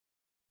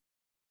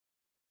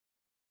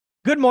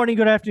Good morning,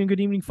 good afternoon, good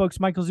evening, folks.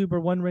 Michael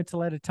Zuber, one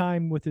rental at a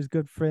time with his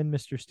good friend,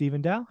 Mr.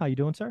 Stephen Dow. How you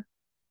doing, sir?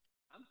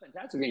 I'm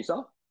fantastic. And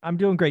yourself? I'm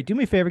doing great. Do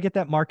me a favor, get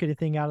that marketing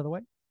thing out of the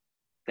way.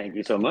 Thank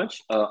you so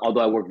much.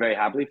 Although I work very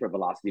happily for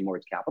Velocity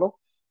Mortgage Capital,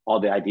 all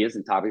the ideas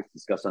and topics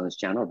discussed on this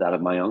channel are that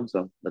of my own.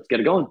 So let's get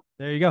it going.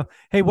 There you go.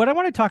 Hey, what I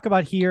want to talk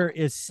about here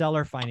is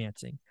seller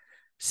financing.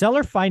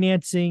 Seller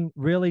financing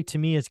really to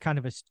me is kind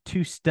of a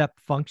two-step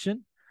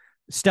function.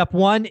 Step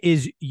one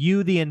is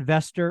you, the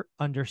investor,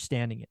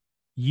 understanding it.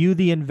 You,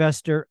 the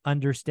investor,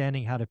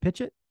 understanding how to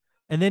pitch it.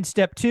 And then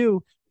step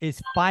two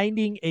is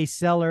finding a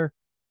seller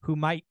who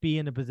might be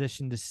in a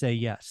position to say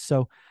yes.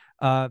 So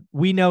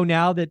we know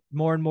now that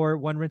more and more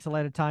one rental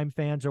at a time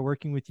fans are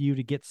working with you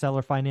to get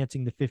seller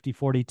financing, the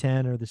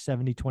 50-40-10 or the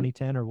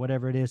 70-20-10 or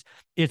whatever it is.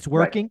 It's Right.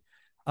 working,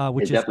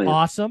 which It is definitely is.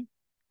 awesome.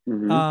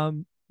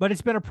 Mm-hmm. But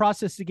it's been a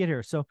process to get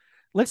here. So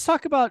let's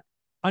talk about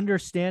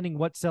understanding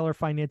what seller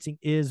financing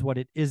is, what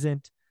it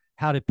isn't,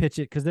 how to pitch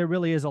it, because there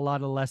really is a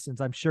lot of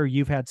lessons. I'm sure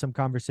you've had some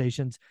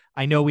conversations.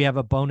 I know we have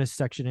a bonus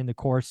section in the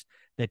course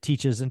that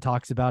teaches and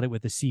talks about it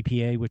with the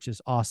CPA, which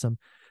is awesome.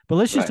 But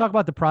let's just Right. talk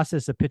about the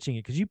process of pitching it,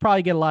 because you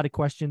probably get a lot of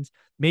questions,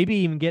 maybe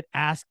even get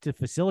asked to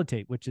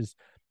facilitate, which is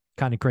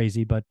kind of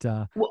crazy. But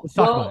Well, let's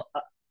talk about it.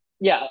 well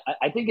yeah,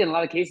 I think in a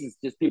lot of cases,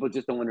 just people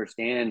just don't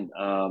understand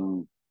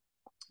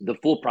the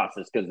full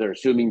process because they're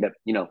assuming that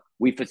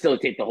we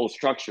facilitate the whole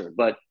structure,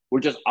 but we're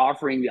just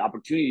offering the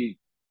opportunity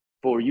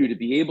for you to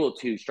be able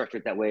to structure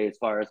it that way. As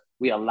far as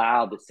we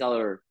allow the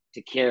seller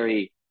to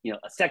carry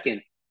a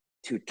second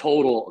to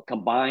total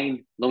combined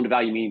loan to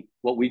value, mean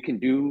what we can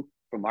do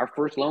from our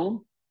first loan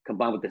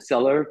combined with the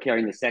seller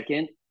carrying the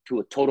second to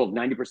a total of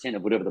 90%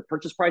 of whatever the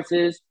purchase price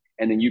is,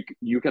 and then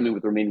you come in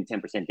with the remaining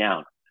 10%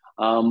 down.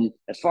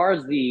 As far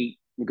as the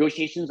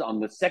negotiations on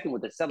the second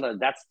with the seller,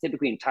 that's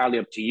typically entirely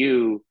up to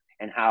you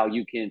and how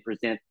you can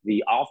present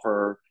the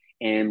offer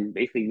and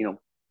basically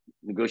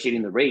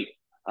negotiating the rate.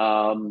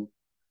 um,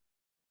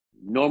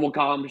 Normal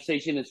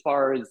conversation as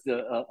far as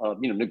the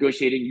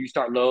negotiating. You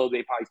start low,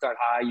 they probably start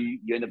high.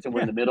 You end up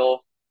somewhere in Yeah. the middle,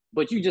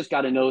 but you just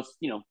got to know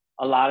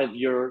a lot of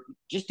your,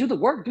 just do the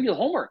work, do your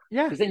homework,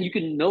 Yeah. because then you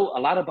can know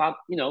a lot about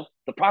the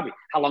property,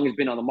 how long it's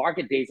been on the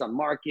market, days on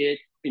market,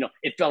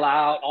 it fell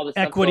out, all this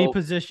stuff. Equity So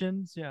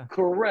positions. Yeah.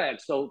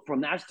 correct. So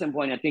from that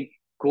standpoint, I think,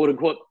 quote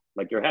unquote,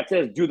 like your hat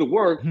says, do the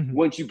work.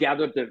 Once you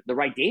gather up the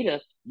right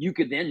data, you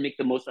could then make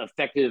the most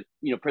effective,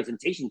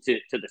 presentation to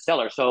the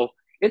seller. So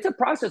it's a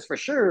process for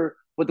sure.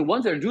 But the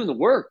ones that are doing the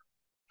work,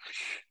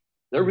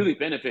 they're really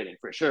benefiting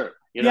for sure.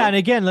 Yeah, and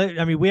again,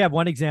 I mean, we have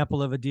one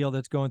example of a deal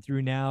that's going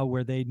through now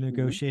where they Mm-hmm.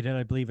 negotiated,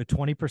 I believe, a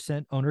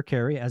 20% owner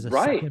carry as a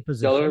Right. second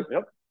Seller. position,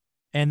 Yep.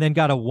 and then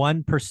got a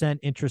 1%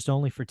 interest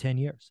only for 10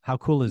 years. How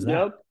cool is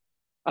that?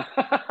 Yep.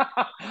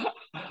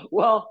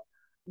 Well,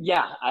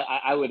 yeah,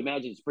 I would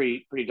imagine it's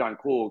pretty darn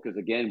cool because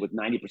again, with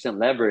 90%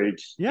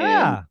 leverage and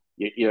Yeah,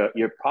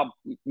 you're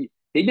probably,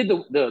 they did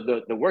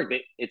the work.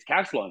 It's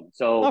cash flowing.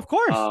 So of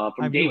course. I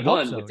from mean, you day would hope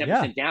one so. with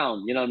Yeah, 10%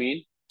 down, you know what I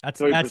mean? that's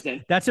that's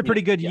 30%, that's a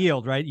pretty good yeah.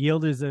 yield, right?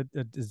 Yield is a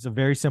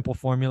very simple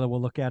formula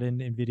we'll look at in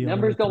video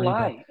number Numbers don't three, but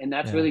lie, and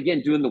that's yeah. really,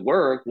 again, doing the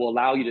work will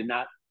allow you to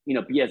not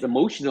be as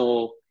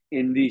emotional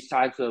in these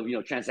types of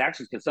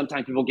transactions, because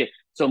sometimes people get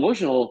so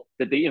emotional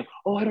that they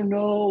oh, I don't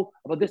know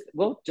about this.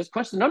 Well, just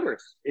crunch the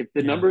numbers. If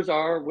the Yeah. numbers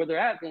are where they're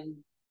at,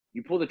 then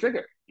you pull the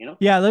trigger.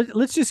 Yeah,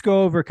 let's just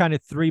go over kind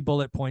of three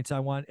bullet points I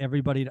want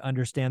everybody to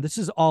understand. This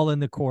is all in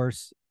the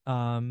course,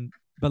 but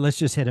let's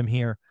just hit them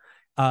here.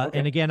 And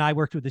Okay. again, I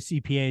worked with the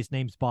CPA. His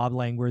name's Bob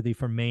Langworthy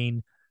from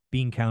Maine.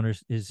 Bean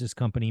Counters is his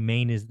company.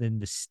 Maine is in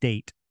the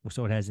state,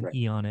 so it has an Right.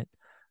 E on it.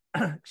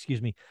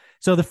 Excuse me.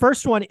 So the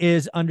first one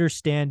is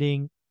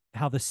understanding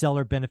how the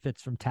seller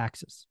benefits from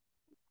taxes,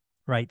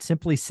 right?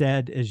 Simply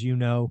said, as they're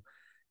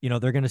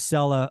going to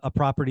sell a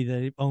property that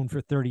they own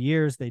for 30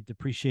 years. They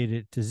depreciate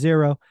it to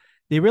zero.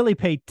 They really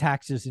pay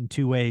taxes in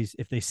two ways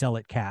if they sell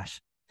it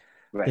cash.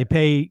 They Right.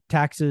 pay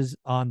taxes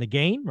on the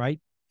gain,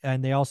 right?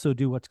 And they also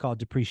do what's called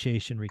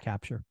depreciation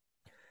recapture.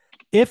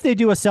 If they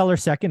do a seller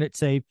second at,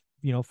 say,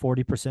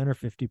 40% or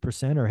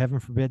 50%, or heaven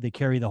forbid, they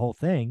carry the whole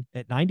thing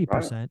at Right.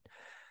 90%,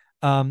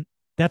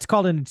 that's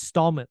called an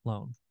installment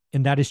loan.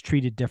 And that is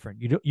treated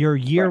different. Your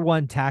year Right.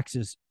 one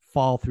taxes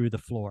fall through the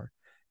floor.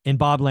 And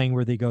Bob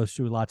Langworthy goes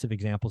through lots of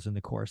examples in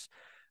the course.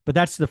 But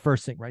that's the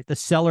first thing, right? The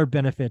seller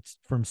benefits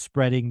from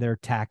spreading their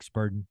tax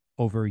burden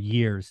over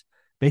years,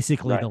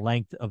 basically Right. the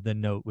length of the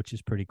note, which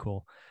is pretty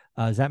cool.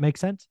 Does that make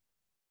sense?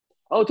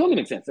 Oh, it totally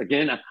makes sense.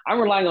 Again, I'm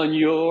relying on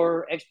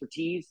your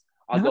expertise,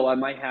 Uh-huh. although I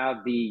might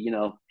have the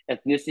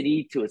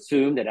ethnicity to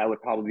assume that I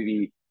would probably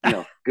be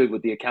good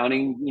with the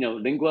accounting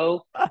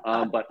lingo.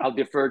 But I'll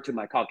defer to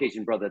my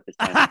Caucasian brother at this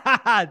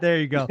time. There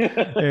you go.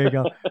 There you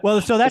go.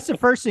 Well, so that's the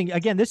first thing.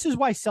 Again, this is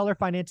why seller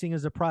financing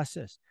is a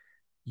process.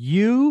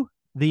 You,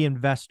 the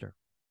investor,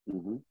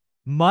 Mm-hmm.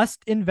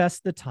 must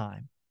invest the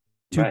time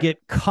to Right.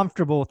 get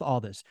comfortable with all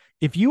this.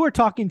 If you are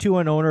talking to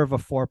an owner of a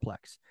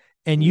fourplex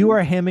and you Mm-hmm.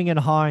 are hemming and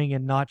hawing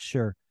and not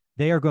sure,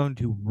 they are going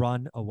to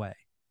run away.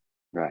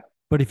 Right.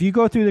 But if you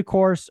go through the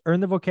course, earn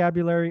the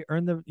vocabulary,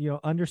 earn the,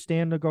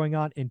 understand the going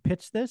on and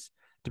pitch this,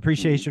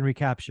 depreciation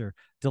recapture,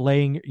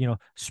 delaying,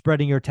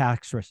 spreading your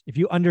tax risk. If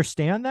you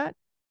understand that,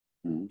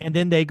 and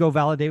then they go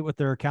validate with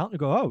their accountant and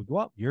go, oh,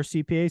 well, your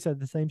CPA said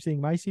the same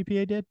thing my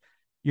CPA did,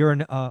 you're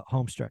in a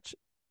home stretch.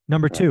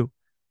 Number two,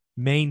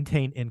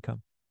 maintain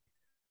income.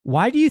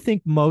 Why do you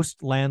think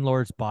most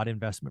landlords bought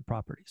investment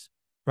properties,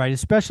 right?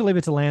 Especially if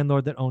it's a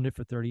landlord that owned it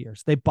for 30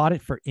 years. They bought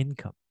it for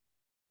income.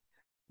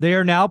 They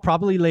are now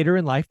probably later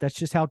in life. That's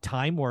just how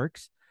time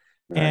works.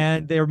 Right.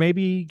 And they're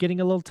maybe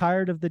getting a little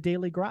tired of the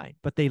daily grind,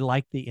 but they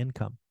like the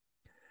income.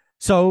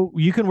 So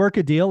you can work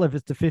a deal if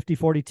it's the 50,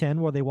 40, 10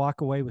 where they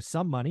walk away with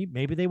some money.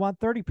 Maybe they want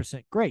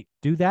 30%. Great.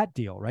 Do that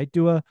deal, right?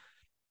 Do a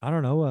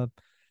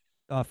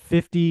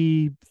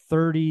 50,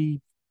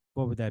 30,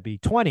 what would that be?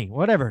 20,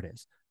 whatever it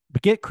is.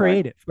 But get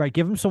creative, right?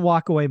 Give them some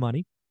walk away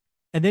money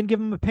and then give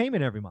them a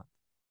payment every month.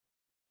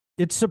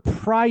 It's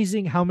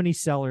surprising how many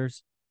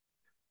sellers,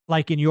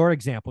 like in your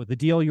example, the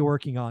deal you're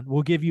working on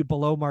will give you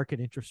below market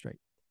interest rate.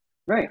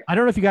 Right. I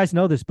don't know if you guys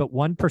know this, but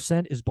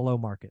 1% is below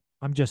market.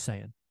 I'm just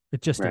saying.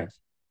 It just is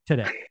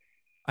today.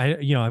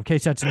 In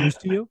case that's news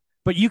to you,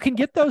 but you can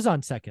get those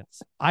on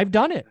seconds. I've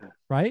done it.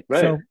 Right.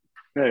 So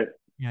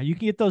yeah, you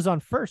can get those on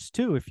first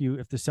too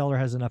if the seller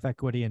has enough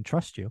equity and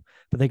trust you,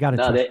 but they got to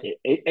trust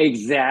you.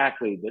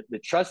 Exactly. The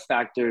trust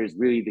factor is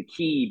really the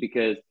key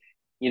because,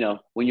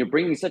 when you're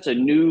bringing such a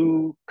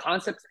new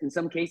concept in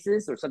some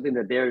cases or something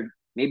that they're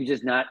maybe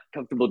just not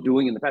comfortable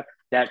doing in the past,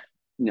 that,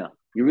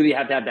 you really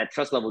have to have that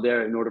trust level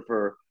there in order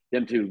for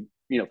them to,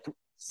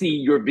 see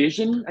your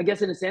vision, I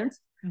guess, in a sense,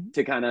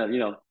 to kind of,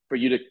 for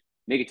you to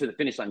make it to the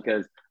finish line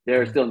because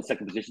they're still in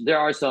second position. There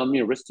are some,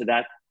 risks to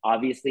that,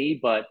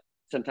 obviously, but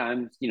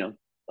sometimes, the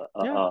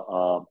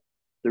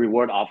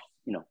reward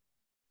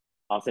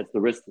offsets the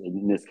risk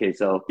in this case.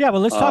 So yeah,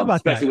 well, let's talk about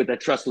especially that. with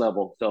that trust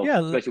level. So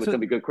especially with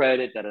somebody good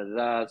credit,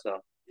 So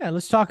yeah,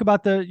 let's talk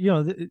about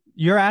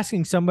you're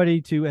asking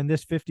somebody to, in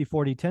this 50,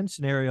 40, 10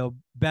 scenario,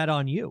 bet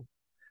on you.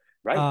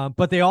 Right.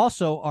 But they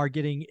also are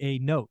getting a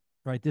note,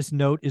 right? This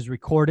note is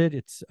recorded.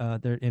 It's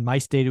there in my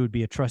state, it would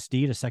be a trust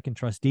deed, a second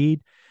trust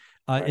deed.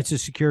 It's a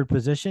secured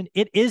position.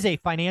 It is a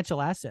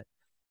financial asset.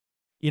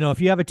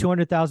 If you have a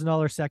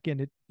 $200,000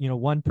 second,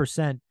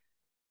 1%,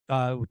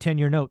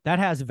 10-year note, that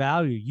has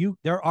value.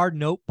 There are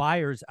note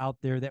buyers out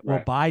there that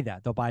will buy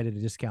that. They'll buy it at a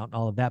discount and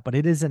all of that, but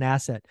it is an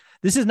asset.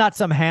 This is not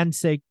some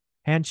handshake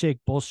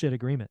bullshit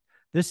agreement.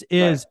 This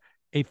is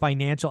a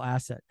financial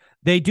asset.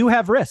 They do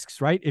have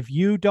risks, right? If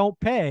you don't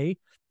pay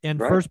and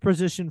first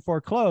position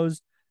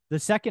foreclosed, the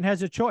second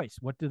has a choice.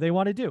 What do they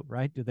want to do,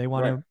 right? Do they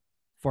want to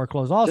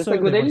foreclose also? Just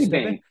like with any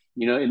bank,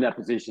 in that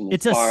position.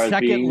 It's a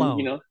second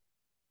loan.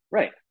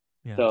 Right.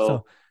 Yeah,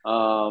 so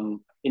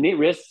innate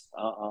risks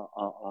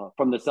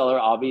from the seller,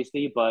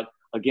 obviously, but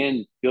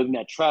again, building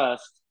that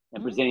trust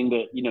and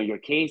presenting your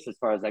case as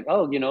far as like,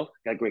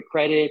 got great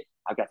credit.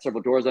 I've got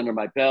several doors under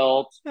my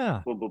belt.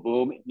 Yeah. Boom, boom,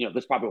 boom.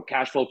 This probably will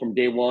cash flow from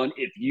day one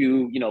if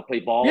you,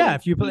 play ball. Yeah.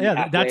 If you play,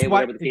 that's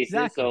why. Whatever the case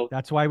is. So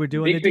that's why we're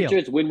doing the big picture. Deal.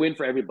 It's win-win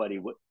for everybody.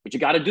 But you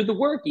got to do the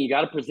work and you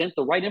got to present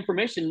the right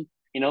information,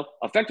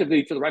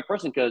 effectively to the right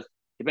person. Because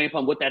depending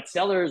upon what that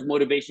seller's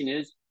motivation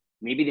is,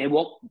 maybe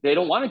they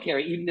don't want to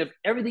carry, even if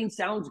everything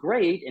sounds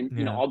great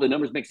and all the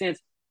numbers make sense.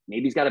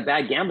 Maybe he's got a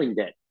bad gambling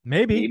debt.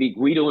 Maybe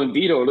Guido and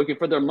Vito are looking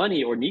for their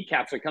money, or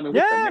kneecaps are coming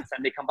with them next time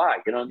they come by.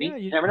 You know what I mean?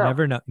 You never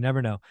know.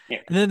 Never know. Yeah.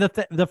 And then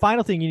the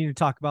final thing you need to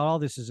talk about, all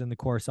this is in the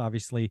course,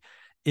 obviously,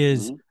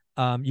 is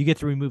you get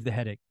to remove the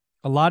headache.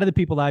 A lot of the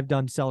people I've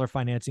done seller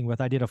financing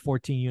with, I did a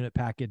 14-unit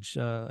package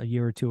a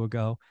year or two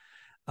ago.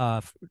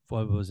 What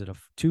was it?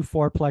 2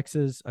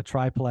 fourplexes, a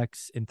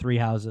triplex, and 3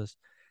 houses.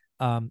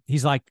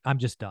 He's like, I'm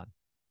just done.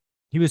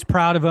 He was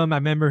proud of him. I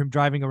remember him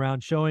driving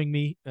around showing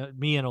me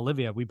and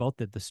Olivia. We both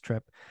did this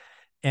trip.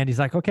 And he's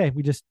like, okay,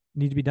 we just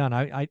need to be done.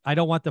 I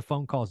don't want the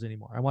phone calls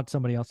anymore. I want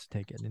somebody else to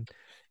take it. And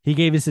he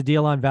gave us a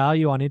deal on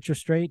value, on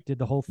interest rate, did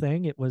the whole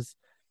thing. It was,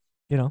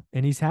 and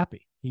he's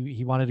happy.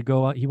 He wanted to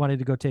go. He wanted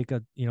to go take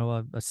a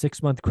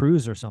 6-month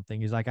cruise or something.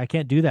 He's like, I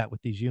can't do that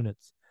with these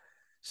units.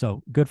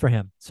 So good for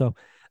him. So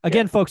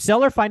again, folks,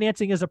 seller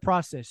financing is a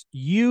process.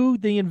 You,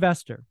 the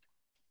investor,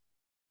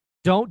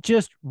 don't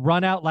just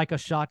run out like a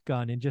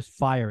shotgun and just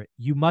fire it.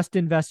 You must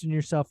invest in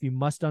yourself. You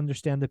must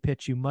understand the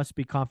pitch. You must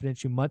be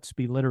confident. You must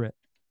be literate.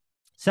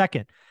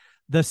 Second,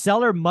 the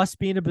seller must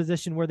be in a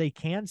position where they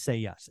can say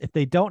yes. If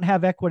they don't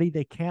have equity,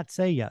 they can't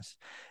say yes.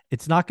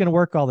 It's not going to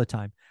work all the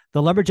time.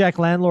 The lumberjack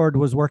landlord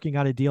was working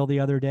on a deal the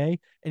other day,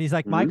 and he's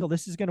like, Michael,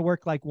 this is going to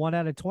work like 1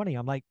 out of 20.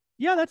 I'm like,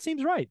 yeah, that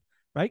seems right.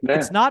 Right? Yeah.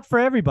 It's not for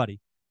everybody.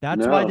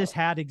 That's why this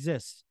hat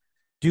exists.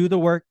 Do the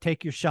work,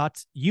 take your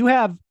shots. You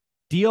have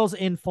deals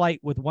in flight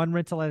with One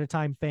Rental at a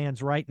Time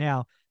fans right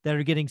now that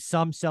are getting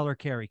some seller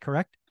carry,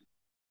 correct?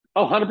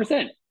 Oh,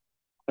 100%.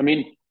 I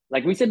mean,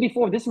 like we said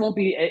before, this won't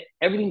be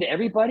everything to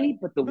everybody,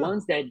 but the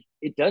ones that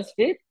it does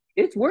fit,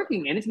 it's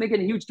working and it's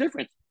making a huge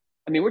difference.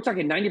 I mean, we're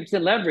talking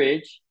 90%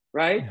 leverage,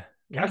 right?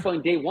 Yeah. Cash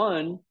flowing day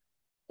one,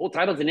 whole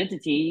title's an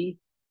entity,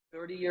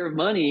 30-year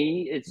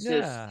money. It's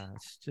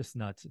just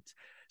nuts.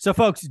 So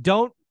folks,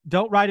 don't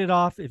don't write it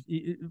off.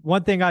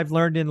 One thing I've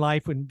learned in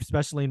life, when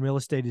especially in real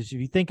estate, is if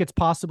you think it's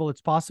possible,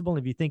 it's possible. And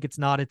if you think it's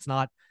not, it's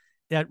not.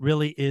 That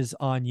really is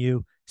on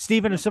you.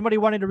 Stephen, if somebody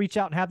wanted to reach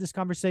out and have this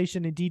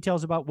conversation in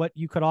details about what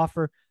you could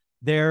offer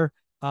them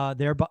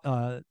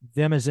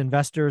as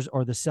investors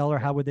or the seller,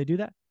 how would they do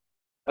that?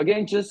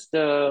 Again, just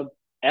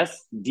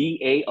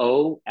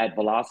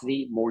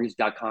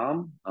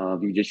SDAO@velocitymortgage.com.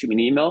 You just shoot me an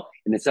email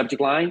in the subject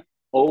line,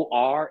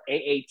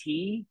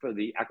 ORAAT for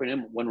the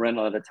acronym, one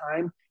rental at a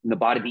time. In the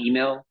body of the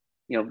email,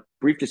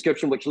 brief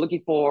description, what you're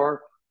looking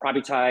for,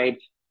 property type,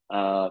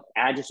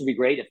 address would be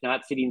great. If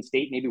not, city and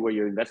state, maybe where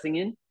you're investing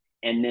in.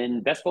 And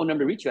then best phone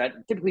number to reach you at,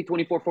 typically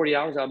 24, 40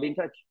 hours, I'll be in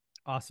touch.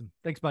 Awesome.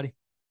 Thanks, buddy.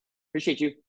 Appreciate you.